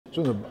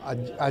शुण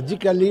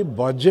आजिकली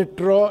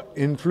budget रो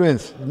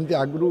influence जमी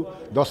आगु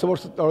 10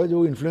 वर्ष तले जो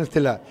इन्फ्लुएंस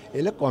थिला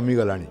एले कमी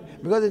गलानी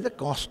because it's a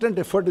constant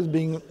effort is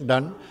being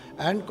done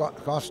and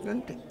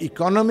constant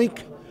economic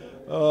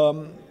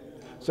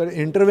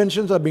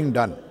interventions are being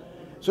done.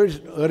 So it's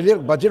earlier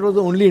budget was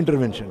the only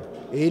intervention.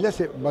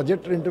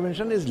 Budget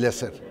intervention is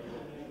lesser.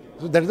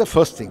 So that is the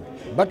first thing.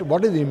 But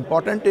what is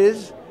important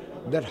is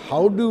that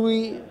how do we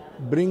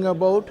bring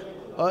about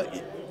a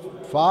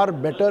far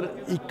better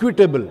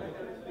equitable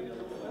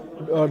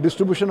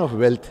distribution of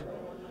wealth?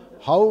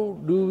 How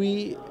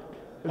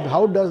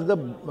does the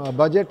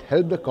budget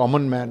help the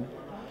common man,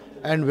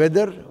 and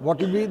what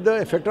will be the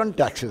effect on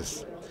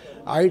taxes?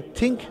 I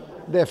think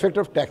the effect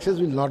of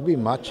taxes will not be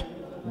much.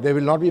 There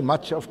will not be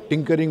much of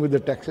tinkering with the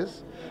taxes,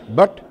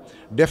 but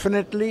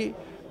definitely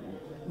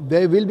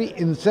there will be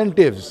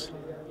incentives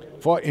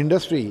for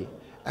industry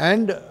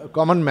and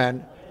common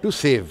man to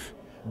save.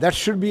 That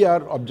should be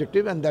our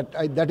objective, and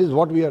that is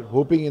what we are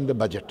hoping in the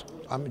budget.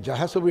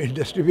 जहाँ सब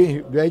industry भी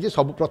दिखाई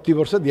सब प्रति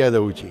वर्ष दि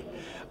जाऊँगी.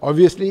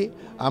 Obviously,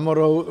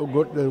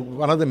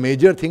 one of the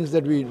major things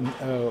that we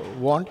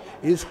want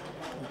is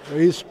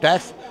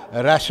tax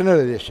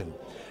rationalization.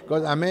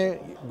 Because आमे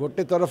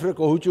गोटे तरफ रे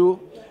कहूचु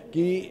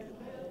कि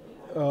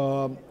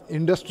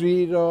इंडस्ट्री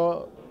रो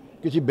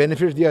किसी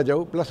बेनिफिट दिया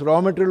जाऊ प्लस रॉ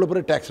मटेरियल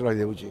ऊपर टैक्स रह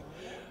जाऊँगी.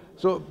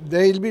 So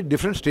there will be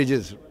different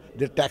stages.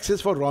 The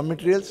taxes for raw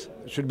materials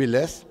should be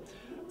less,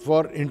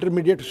 for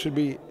intermediate should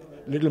be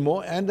little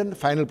more, and then the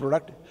final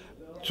product.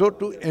 So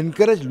to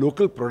encourage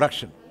local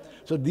production.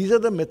 So these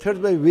are the methods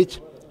by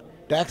which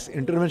tax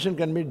intervention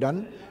can be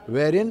done,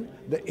 wherein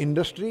the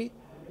industry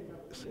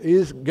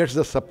gets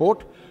the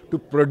support to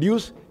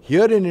produce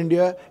here in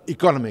India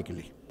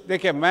economically.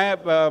 देखिए मैं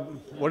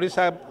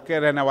ओडिशा के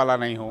रहने वाला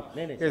नहीं हूँ.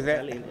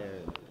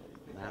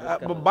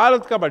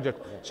 भारत का budget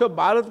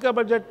Bharat का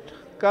budget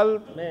कल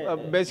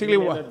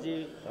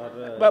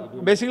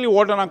बेसिकली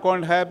वोट ऑन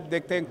अकाउंट है.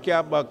 देखते हैं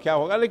क्या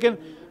होगा, लेकिन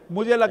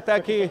मुझे लगता है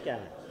कि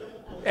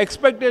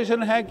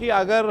एक्सपेक्टेशन है कि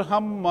अगर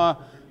हम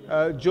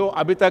जो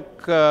अभी तक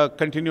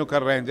कंटिन्यू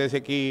कर रहे हैं जैसे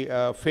कि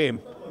फेम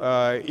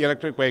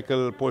इलेक्ट्रिक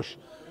व्हीकल पुश,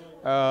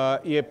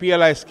 ये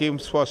PLI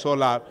स्कीम्स फॉर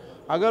सोलार,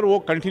 अगर वो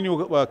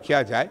कंटिन्यू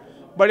किया जाए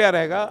बढ़िया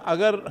रहेगा.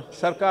 अगर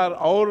सरकार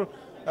और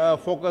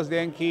फोकस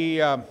दें कि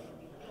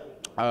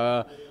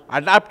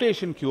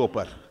अडाप्टेशन के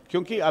ऊपर,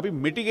 क्योंकि अभी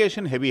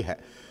मिटिगेशन हेवी है.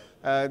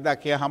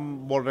 देखिए हम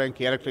बोल रहे हैं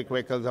कि इलेक्ट्रिक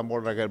व्हीकल्स, हम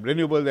बोल रहे हैं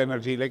रिन्यूएबल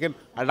एनर्जी, लेकिन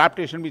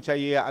अडाप्टेशन भी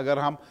चाहिए. अगर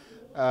हम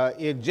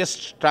ये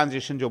जस्ट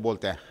ट्रांजिशन जो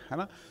बोलते हैं है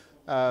ना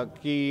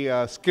कि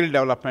skill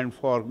development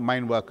for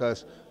mine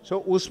workers, सो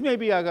उसमें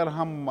भी अगर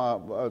हम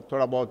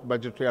थोड़ा बहुत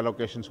बजटरी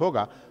एलोकेशंस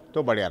होगा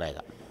तो बढ़िया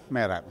रहेगा.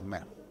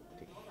 मैं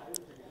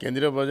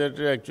केंद्रीय बजट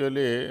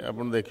एक्चुअली आप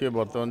देखिए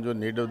बर्तमान जो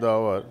need of the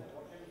our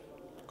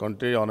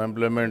country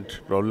unemployment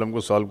problem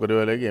को सॉल्व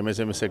करने लगे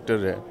MSME सेक्टर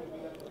रे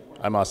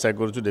आम आशा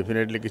करूँ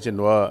डेफिनेटली किसी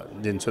नुआ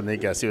जिनस नहीं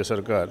कि आसवे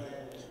सरकार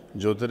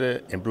जो थे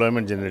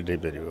एम्प्लॉयमेंट जेनेट हो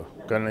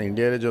पार. कारण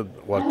इंडिया रे जो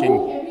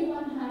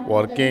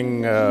working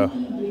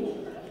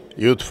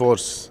youth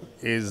force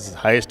is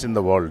highest in the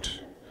world.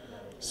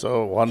 So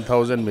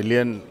 1000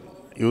 million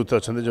youth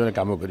अच्छा जो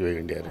काम करेंगे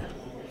इंडिया रे.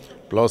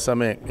 प्लस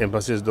आम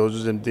एम्फासिस दौचु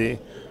जमी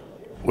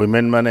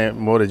वुमेन माने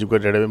मोर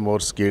एजुकेटेड हे,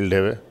 मोर स्किल्ड हे,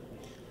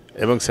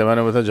 एवं से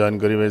माने जॉइन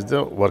करेंगे द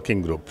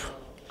वर्किंग ग्रुप.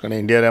 कारण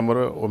इंडिया रे हमर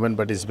women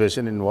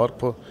participation in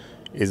work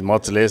is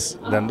much less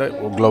than the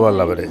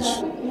global average.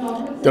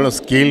 तेणु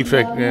स्किल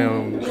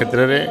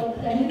क्षेत्र में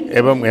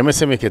एवं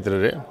MSME क्षेत्र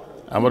में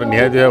आमर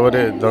निहाती भाव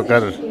में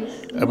दरकार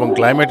एवं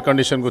क्लाइमेट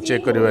कंडीशन को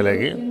चेक करने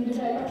लगी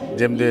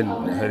जमती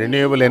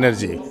रिन्यूएबल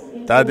एनर्जी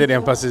ता देर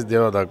एम्फासिस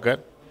देवा दरकार.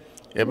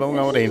 एवं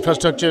आमर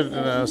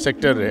इंफ्रास्ट्रक्चर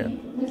सेक्टर रे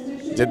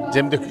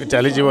जमती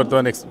चली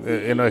बर्तमान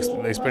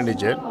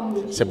एक्सपेंडिचर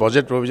से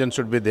budget provision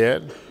should be there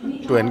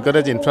to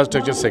encourage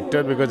infrastructure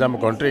sector. Because आम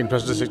कंट्री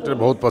इंफ्रास्ट्रक्चर सेक्टर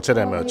बहुत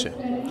पछरे आम अच्छे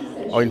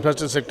और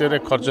इंफ्रास्ट्रक्चर सेक्टर रे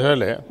खर्च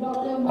हेले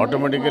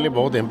ऑटोमेटिकली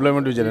बहुत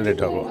एम्प्लॉयमेंट भी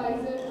जेनेट हम.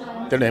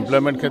 तेणु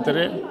एम्प्लॉयमेंट क्षेत्र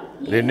में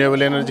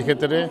रिन्यूएबल एनर्जी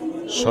क्षेत्र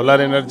में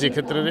सोलार एनर्जी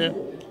क्षेत्र में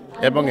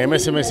एवं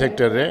MSME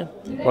सेक्टर में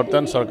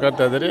बर्तमान सरकार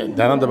तादे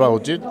ध्यान देवा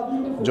उचित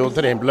जो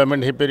थे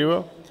एम्प्लॉयमेंट हो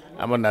पार.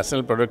 आम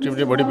नेशनल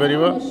प्रोडक्टिविटी बढ़ी पार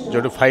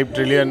जो 5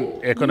 ट्रिलियन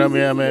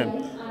इकोनॉमी आम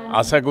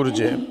आशा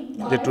करुचे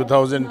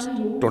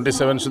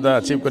 2027 सुधा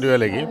अचीव करने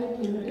लगी.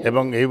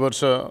 एवं यही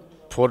वर्ष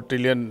 4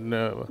 ट्रिलियन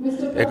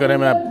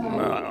इकोनॉमी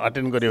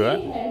अटेंड करवा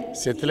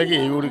से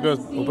युड़िक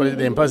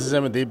एम्फासिस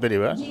आम दे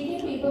पार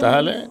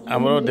ताहले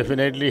आमर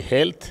definitely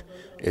health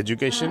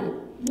education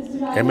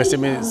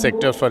MSME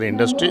sector for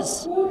industries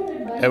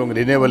एवं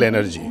रिन्यूएबल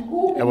एनर्जी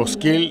एवं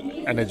स्किल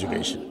एंड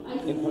एजुकेशन.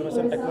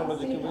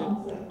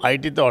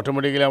 IT तो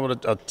ऑटोमेटिकली आम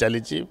चली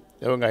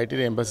IT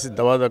रे एम्फासिस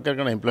दवा दरकार.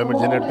 कारण एम्प्लॉयमेंट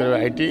जेनेट कर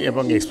IT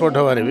एवं एक्सपोर्ट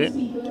होबार भी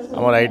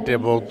आम IT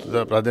बहुत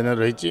प्राधान्य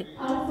रही.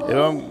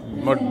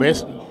 बट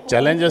बेस्ट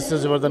चैलेंजेस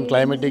बर्तमान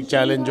क्लाइमेटिक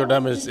चैलेंज जोटा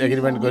आम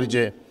एग्रीमेंट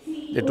करें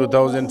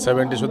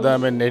 2070 सुधा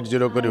आम नेट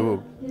जीरो करूँ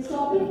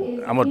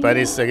आम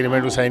पेरिस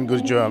एग्रीमेंट को साइन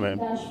करें.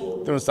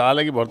 तेणु ता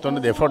लगी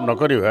बर्तमान एफर्ट न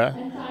करवा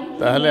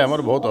ताहले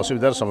आमर बहुत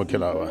असुविधार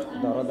सम्मुखीन होगा.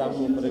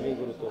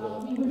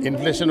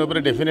 इनफ्लेशन उपर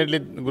डेफिनेटली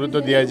गुरुत्व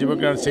दिज्व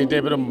कारण से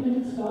टाइप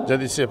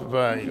जदि से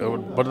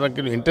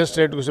बर्तमान इंटरेस्ट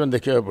रेट को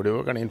देखा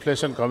पड़ो कारण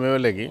इनफ्लेशन कमे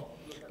लगी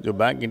जो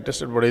बैंक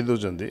इंटरेस्ट रेट बढ़ाई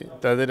दूसरी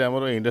तादेह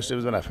आम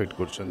इंडस्ट्री जो अफेक्ट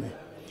कर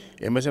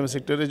एमएसएमई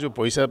सेक्टर में जो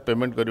पैसा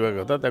पेमेंट करने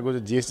कथा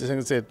जीएसटी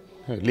संगे से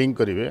लिंक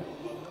करेंगे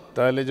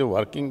ताले जो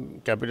वर्किंग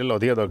कैपिटल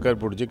अधिक दरकार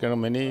पड़े कारण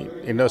many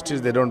industries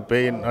they don't pay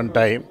on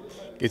time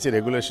किसी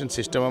रेगुलेशन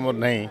सिस्टम आम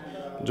नहीं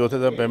जो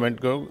थे पेमेंट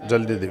को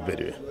जल्दी दे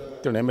पारे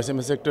तेणु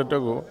एमएसएमई सेक्टर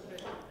को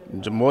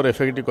जो मोर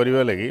इफेक्टिव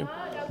करने लगी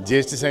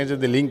जीएसटी संगे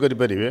जब लिंक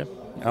करेंगे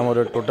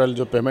आमर टोटाल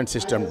जो पेमेंट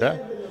सिस्टमटा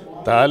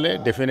ताले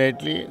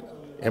डेफिनेटली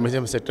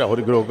एमएसएमई सेक्टर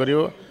आहरी ग्रो कर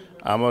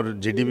आमर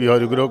जीडीपी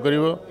आहरी ग्रो कर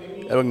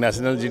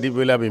national GDP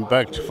will have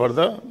impact for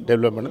the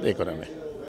development of the economy.